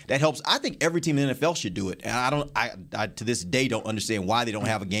situations that helps. I think every team in the NFL should do it. And I to this day don't understand why they don't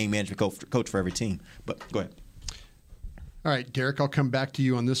have a game management coach for every team. But go ahead. All right, Derek, I'll come back to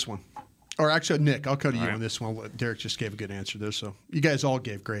you on this one. Or actually, Nick, I'll come to you right on this one. Derek just gave a good answer there. So you guys all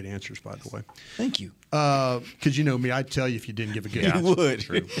gave great answers, by the way. Thank you. Because you know me, I'd tell you if you didn't give a good answer. You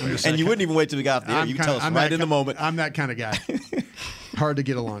would. And you wouldn't even wait till we got off the air. You tell us right in the moment. I'm that kind of guy. Hard to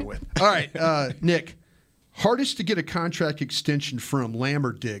get along with. All right, Nick, hardest to get a contract extension from, Lamb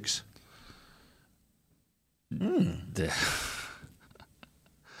or Diggs? Let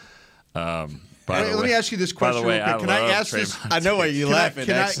me ask you this question real quick. Can I ask this? I know why you're laughing.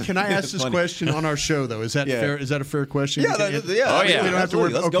 Can I ask this question on our show, though? Is that fair? Is that a fair question? Yeah. Oh, We yeah. don't have to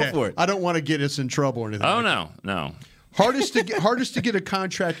worry. Let's go for it. I don't want to get us in trouble or anything. Oh, like no. Hardest to get a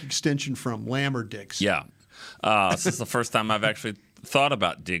contract extension from, Lamb or Diggs? Yeah. This is the first time I've actually thought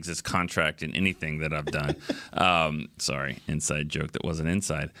about Diggs' contract in anything that I've done. Sorry, inside joke that wasn't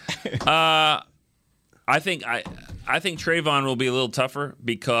inside. I think Trayvon will be a little tougher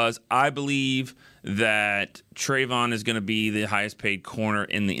because I believe that Trayvon is going to be the highest paid corner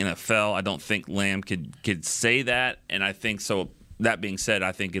in the NFL. I don't think Lamb could say that, and I think so. That being said,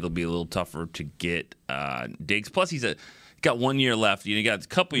 I think it'll be a little tougher to get Diggs. Plus, he's got 1 year left. You got a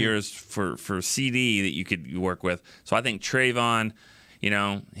couple years for CD that you could work with. So I think Trayvon,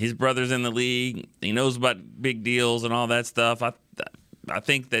 his brother's in the league. He knows about big deals and all that stuff. I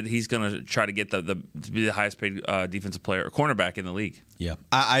think that he's going to try to get to be the highest paid defensive player or cornerback in the league. Yeah,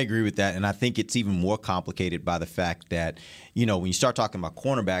 I agree with that, and I think it's even more complicated by the fact that when you start talking about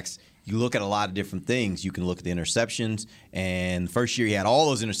cornerbacks, you look at a lot of different things. You can look at the interceptions, and the first year he had all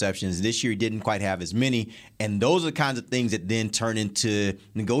those interceptions. This year he didn't quite have as many, and those are the kinds of things that then turn into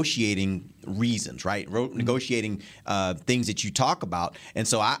negotiating reasons, right? Negotiating things that you talk about. And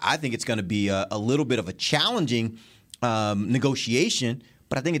so I think it's going to be a little bit of a challenging negotiation.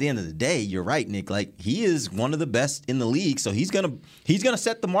 But I think at the end of the day, you're right, Nick. Like, he is one of the best in the league, so he's gonna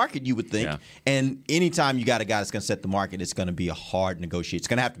set the market, you would think. Yeah. And anytime you got a guy that's gonna set the market, it's gonna be a hard negotiation. It's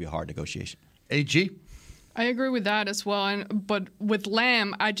gonna have to be a hard negotiation. AG? I agree with that as well. But with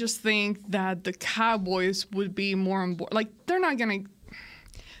Lamb, I just think that the Cowboys would be more on board. Like, they're not gonna.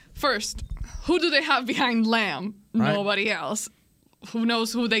 First, who do they have behind Lamb? Right. Nobody else. Who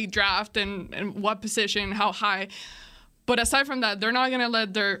knows who they draft and what position, how high. But aside from that, they're not going to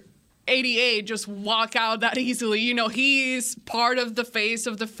let their 88 just walk out that easily. You know, he's part of the face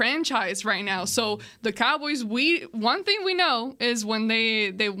of the franchise right now. So the Cowboys, one thing we know is when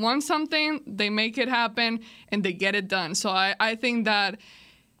they want something, they make it happen, and they get it done. So I think that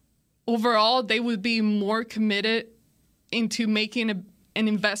overall, they would be more committed into making an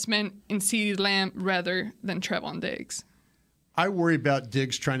investment in CeeDee Lamb rather than Trevon Diggs. I worry about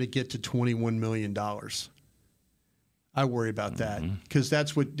Diggs trying to get to $21 million. I worry about that because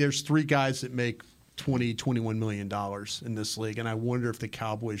there's three guys that make $21 million in this league, and I wonder if the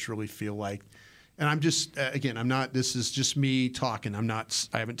Cowboys really feel like. And I'm just this is just me talking. I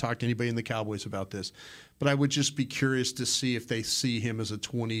haven't talked to anybody in the Cowboys about this, but I would just be curious to see if they see him as a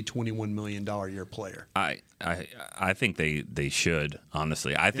 $21 million a year player. I think they should,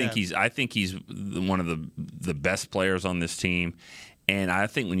 honestly. I think he's one of the best players on this team, and I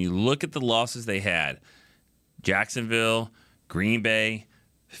think when you look at the losses they had. Jacksonville, Green Bay,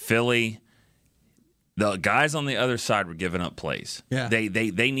 Philly. The guys on the other side were giving up plays. Yeah.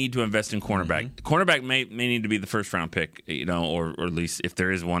 They need to invest in cornerback. Cornerback may need to be the first round pick, or at least if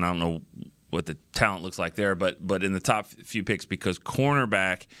there is one. I don't know what the talent looks like there, but in the top few picks because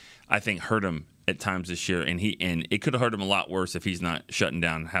cornerback I think hurt him at times this year, and it could have hurt him a lot worse if he's not shutting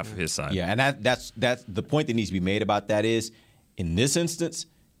down half of his side. Yeah, and that's the point that needs to be made about that is in this instance.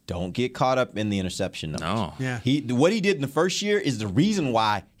 Don't get caught up in the interception numbers. No. Yeah. What he did in the first year is the reason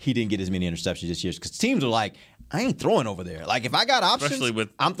why he didn't get as many interceptions this year. Because teams are like, I ain't throwing over there. Like if I got options,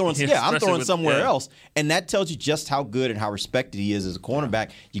 I'm throwing somewhere else. And that tells you just how good and how respected he is as a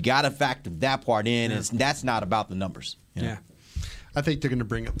cornerback. You got to factor that part in, and that's not about the numbers. You know? Yeah. I think they're going to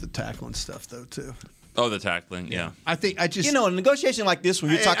bring up the tackling stuff though too. Oh, the tackling, yeah. I think a negotiation like this,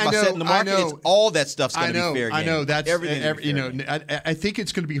 when you're talking about setting the market, it's all that stuff's going to be fair game. I know that's everything. I think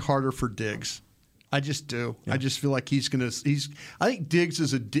it's going to be harder for Diggs. I just do. Yeah. I just feel like he's going to. I think Diggs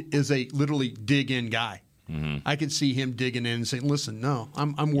is a literally dig in guy. Mm-hmm. I can see him digging in and saying, "Listen, no,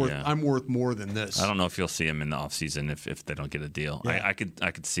 I'm worth more than this." I don't know if you'll see him in the offseason if they don't get a deal. Yeah. I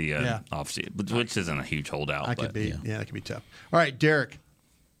could see an offseason, which isn't a huge holdout. That could be tough. All right, Derek.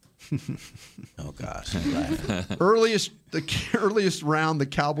 Oh gosh! The earliest round, the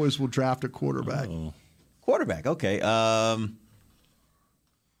Cowboys will draft a quarterback. Oh. Quarterback, okay.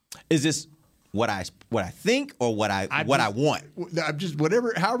 Is this what I think or what I want? I'm just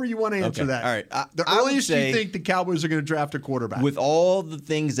however you want to answer that. All right. The earliest you think the Cowboys are going to draft a quarterback with all the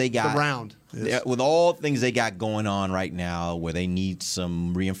things they got with all the things they got going on right now, where they need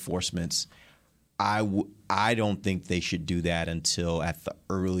some reinforcements. I don't think they should do that until at the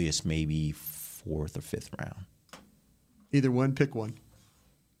earliest, maybe 4th or 5th round. Either one, pick one.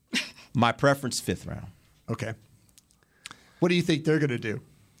 My preference, 5th round. Okay. What do you think they're going to do?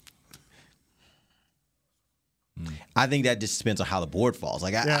 I think that just depends on how the board falls.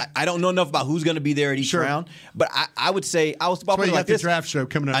 Like I don't know enough about who's going to be there at each round, but I would say I'll put it like this. The draft show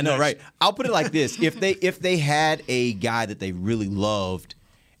coming up. I know, next. right? I'll put it like this: if they had a guy that they really loved.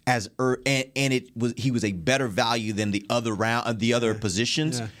 He was a better value than the other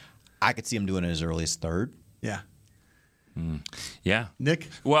positions. Yeah. I could see him doing it as early as 3rd. Yeah. Yeah. Nick?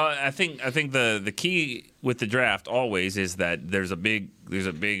 Well, I think the key with the draft always is that there's a big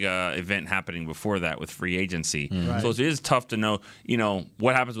event happening before that with free agency. Right. So it is tough to know,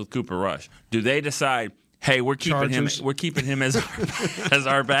 what happens with Cooper Rush. Do they decide, hey, we're keeping him as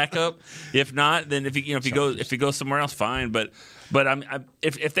our backup? If not, then if he goes somewhere else, fine. But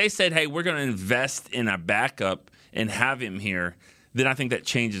if they said, hey, we're going to invest in a backup and have him here, then I think that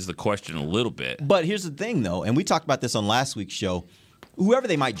changes the question a little bit. But here's the thing, though, and we talked about this on last week's show. Whoever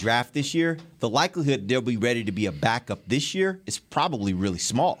they might draft this year, the likelihood they'll be ready to be a backup this year is probably really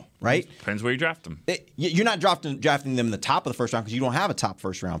small, right? Depends where you draft them. You're not drafting them in the top of the first round because you don't have a top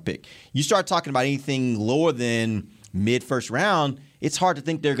first-round pick. You start talking about anything lower than mid-first round, it's hard to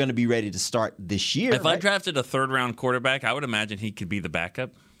think they're going to be ready to start this year. If I drafted a 3rd-round quarterback, I would imagine he could be the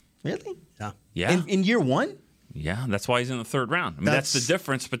backup. Really? Yeah. Yeah. In year one? Yeah, that's why he's in the third round. I mean, that's the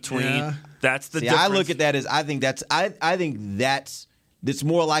difference between. Yeah. That's the See, difference. I look at that as I think that's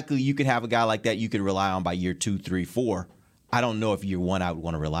more likely you could have a guy like that you could rely on by year 2, 3, 4. I don't know if year one I would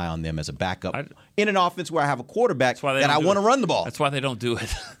want to rely on them as a backup in an offense where I have a quarterback that I want to run the ball. That's why they don't do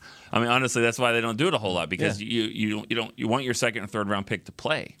it. I mean, honestly, that's why they don't do it a whole lot because you want your second or third round pick to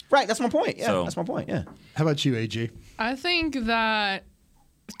play. Right. That's my point. Yeah. That's my point. Yeah. How about you, AG? I think that,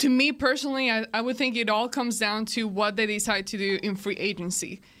 to me personally, I would think it all comes down to what they decide to do in free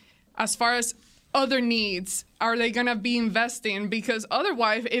agency. As far as other needs, are they going to be investing? Because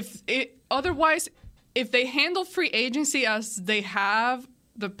otherwise, if they handle free agency as they have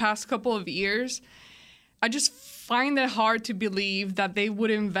the past couple of years, I just find it hard to believe that they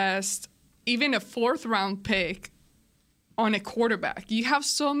would invest even a 4th round pick on a quarterback. You have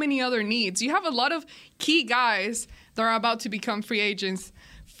so many other needs. You have a lot of key guys that are about to become free agents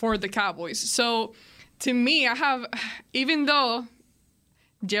for the Cowboys. So to me, even though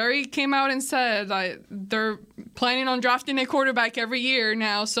Jerry came out and said that they're planning on drafting a quarterback every year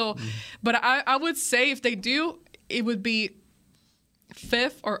now. So, but I would say if they do, it would be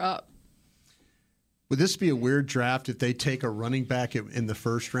 5th or up. Would this be a weird draft if they take a running back in the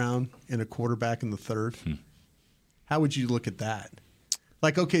 1st round and a quarterback in the 3rd? How would you look at that?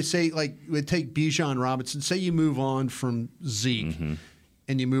 Like, okay, say like we take Bijan Robinson. Say you move on from Zeke,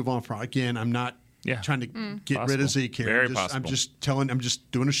 and you move on from again. I'm not. Trying to get rid of Zeke here. Very I'm just doing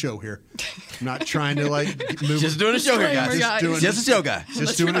a show here. I'm not trying to move. Just doing a show here, guys. Just a show guy.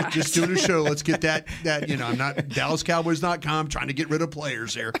 Just doing a show. Let's get that I'm not DallasCowboys.com trying to get rid of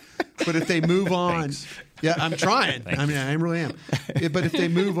players here. But if they move on, I'm trying. I mean, I really am. But if they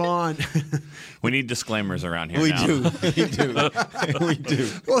move on, we need disclaimers around here. We do. We do.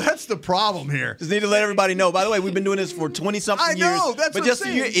 Well, that's the problem here. Just need to let everybody know. By the way, we've been doing this for 20-something years. I know. That's but what just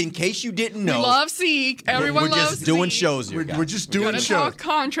I'm saying. in case you didn't know, We love Zeke. Everyone loves Zeke. We're just doing shows here. We're just doing Gotta shows. talk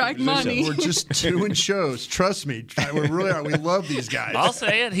contract money. We're just doing shows. Trust me. We really are. We love these guys. I'll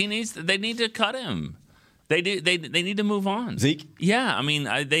say it. They need to cut him. They do. They need to move on. Zeke? Yeah. I mean,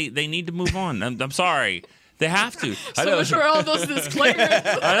 they need to move on. I'm sorry. They have to. So much for all those disclaimers.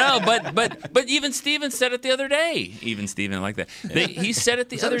 I know, but even Steven said it the other day. Even Steven like that. He said it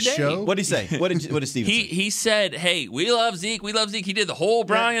the other day. What did he say? What did Steven say? He said, "Hey, we love Zeke. We love Zeke." He did the whole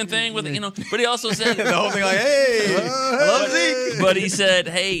Brian thing with but he also said the whole thing like, "Hey, I love Zeke." But he said,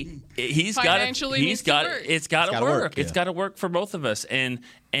 "Hey, it's got to work. It's got to work for both of us." And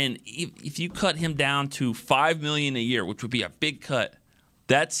if you cut him down to $5 million a year, which would be a big cut.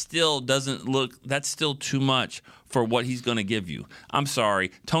 That still that's still too much for what he's going to give you. I'm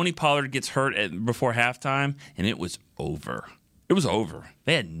sorry. Tony Pollard gets hurt before halftime, and it was over. It was over.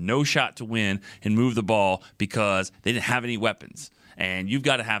 They had no shot to win and move the ball because they didn't have any weapons. And you've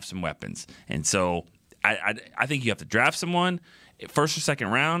got to have some weapons. And so I think you have to draft someone, 1st or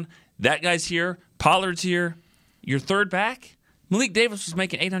 2nd round. That guy's here. Pollard's here. Your third back? Malik Davis was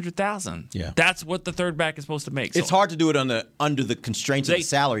making $800,000. Yeah, that's what the third back is supposed to make. It's hard to do it under the constraints of the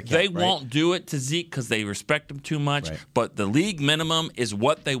salary cap. They won't do it to Zeke because they respect him too much. Right. But the league minimum is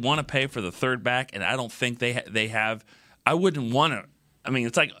what they want to pay for the third back, and I don't think they have. I wouldn't want to. I mean,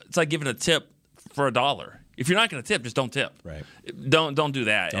 it's like giving a tip for $1. If you're not going to tip, just don't tip. Right. Don't do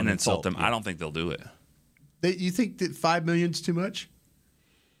that and insult them. Yeah. I don't think they'll do it. You think that $5 million is too much?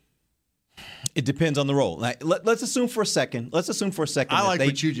 It depends on the role. Like, let's assume for a second. I like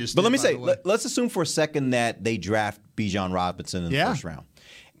what you just. But let me say, let's assume for a second that they draft Bijan Robinson in the 1st round,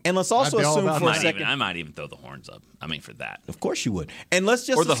 and let's also assume for a second. I might even throw the horns up. I mean, for that. Of course you would. And let's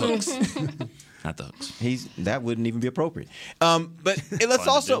just assume, hooks. Not the hooks. That wouldn't even be appropriate. But let's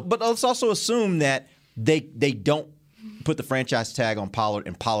also assume that they don't put the franchise tag on Pollard,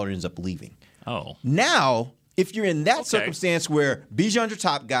 and Pollard ends up leaving. Oh. Now, if you're in that circumstance where Bijan's your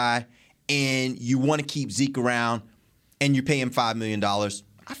top guy, and you want to keep Zeke around, and you pay him $5 million,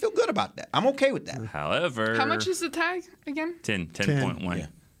 I feel good about that. I'm okay with that. However, how much is the tag again? 10.1. Yeah.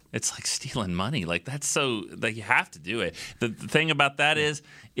 It's like stealing money. Like that's so like you have to do it. The thing about that is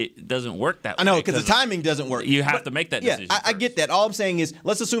it doesn't work that way. I know because the timing doesn't work. You have to make that decision. I get that. All I'm saying is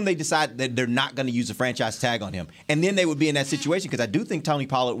let's assume they decide that they're not going to use a franchise tag on him, and then they would be in that situation because I do think Tony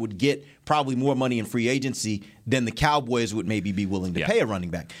Pollard would get probably more money in free agency than the Cowboys would maybe be willing to pay a running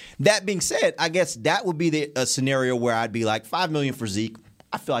back. That being said, I guess that would be a scenario where I'd be like $5 million for Zeke.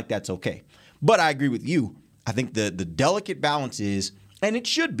 I feel like that's okay. But I agree with you. I think the delicate balance is, and it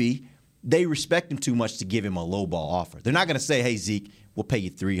should be, they respect him too much to give him a low ball offer. They're not going to say, "Hey Zeke, we'll pay you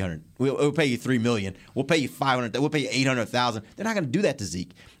 $300. We'll pay you $3 million. We'll pay you $500. We'll pay you $800,000." They're not going to do that to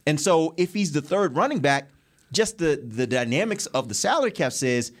Zeke. And so, if he's the third running back, just the dynamics of the salary cap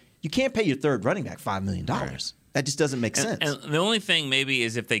says You can't pay your third running back $5 million. Right. That just doesn't make sense. And the only thing maybe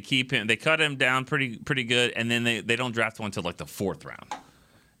is if they keep him, they cut him down pretty good, and then they don't draft one until like the 4th round.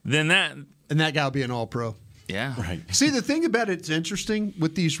 Then that guy will be an All-Pro. Yeah. Right. See, the thing about it's interesting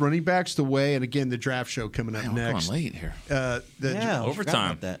with these running backs, the way, and again, the draft show coming up next. We're going late here.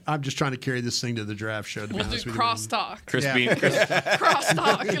 Overtime. I'm just trying to carry this thing to the draft show. We'll do crosstalk.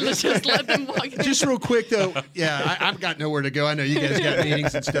 Crosstalk. Let's just let them walk. Just real quick, though. Yeah, I've got nowhere to go. I know you guys got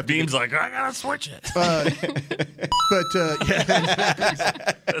meetings and stuff. Beam's like, I got to switch it.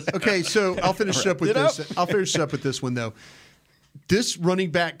 Okay, so I'll finish up with this. I'll finish up with this one, though. This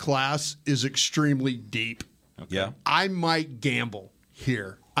running back class is extremely deep. Okay. Yeah. I might gamble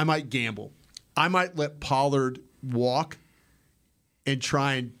here. I might let Pollard walk and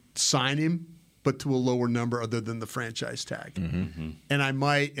try and sign him, but to a lower number other than the franchise tag. Mm-hmm. And I'm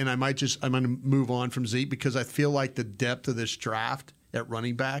going to move on from Zeke because I feel like the depth of this draft at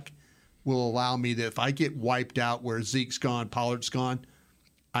running back will allow me that if I get wiped out where Zeke's gone, Pollard's gone,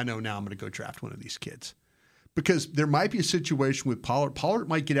 I know now I'm going to go draft one of these kids. Because there might be a situation with Pollard. Pollard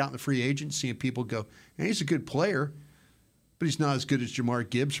might get out in the free agency and people go, hey, he's a good player, but he's not as good as Jamar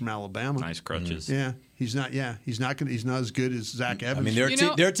Gibbs from Alabama. Nice crutches. Yeah, he's not as good as Zach Evans. I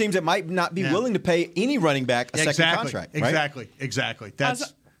mean, there are teams that might not be willing to pay any running back a second contract. Right? Exactly.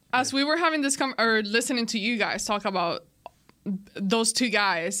 As we were having this or listening to you guys talk about those two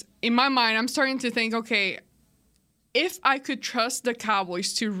guys, in my mind, I'm starting to think, okay, if I could trust the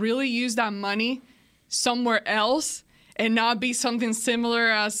Cowboys to really use that money somewhere else and not be something similar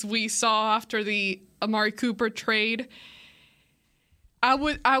as we saw after the Amari Cooper trade, I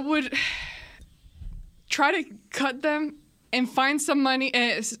would try to cut them and find some money.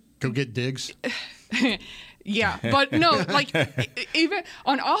 Go get Diggs. Yeah, but no, like even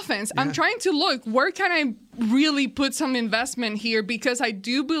on offense, I'm trying to look, where can I really put some investment here? Because I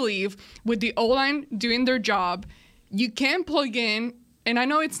do believe with the O-line doing their job, you can plug in, and I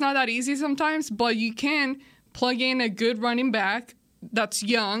know it's not that easy sometimes, but you can plug in a good running back that's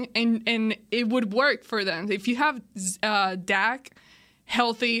young, and it would work for them. If you have Dak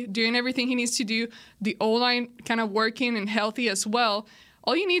healthy, doing everything he needs to do, the O-line kind of working and healthy as well,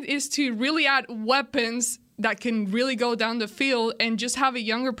 all you need is to really add weapons that can really go down the field and just have a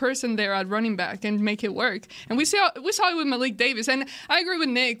younger person there at running back and make it work. And we saw it with Malik Davis. And I agree with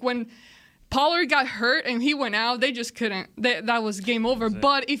Nick, when Pollard got hurt and he went out, they just couldn't. That was game over.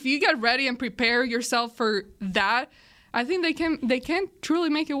 But if you get ready and prepare yourself for that, I think they can truly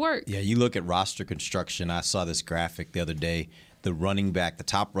make it work. Yeah, you look at roster construction. I saw this graphic the other day. The running back, the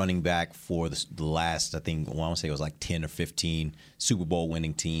top running back for the last, I think, I want to say it was like 10 or 15 Super Bowl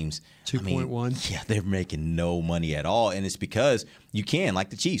winning teams. 2.1. Yeah, they're making no money at all. And it's because you can, like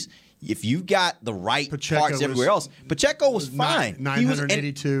the Chiefs. If you've got the right parts everywhere else, Pacheco was fine.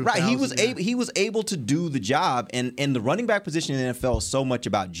 982. Right, he was able to do the job, and the running back position in the NFL is so much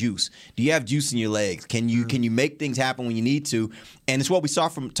about juice. Do you have juice in your legs? Can you make things happen when you need to? And it's what we saw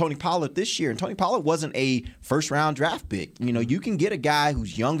from Tony Pollard this year. And Tony Pollard wasn't a first-round draft pick. You know, you can get a guy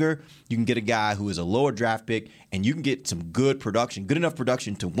who's younger, you can get a guy who is a lower draft pick, and you can get some good enough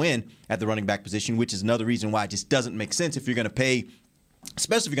production to win at the running back position, which is another reason why it just doesn't make sense if you're going to pay,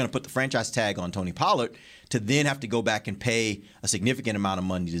 especially if you're going to put the franchise tag on Tony Pollard, to then have to go back and pay a significant amount of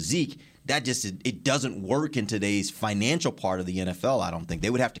money to Zeke. That just, it doesn't work in today's financial part of the NFL, I don't think. They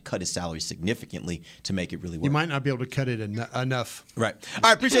would have to cut his salary significantly to make it really work. You might not be able to cut it enough. Right. All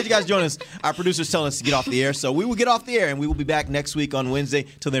right, appreciate you guys joining us. Our producer's telling us to get off the air, so we will get off the air, and we will be back next week on Wednesday.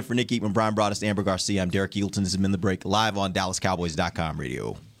 Till then, for Nick Eatman, Brian Broaddus, Amber Garcia, I'm Derek Eagleton. This has been The Break, live on DallasCowboys.com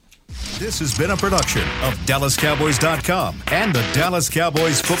radio. This has been a production of DallasCowboys.com and the Dallas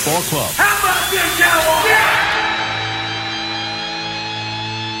Cowboys Football Club. How about this, Cowboys? Yeah!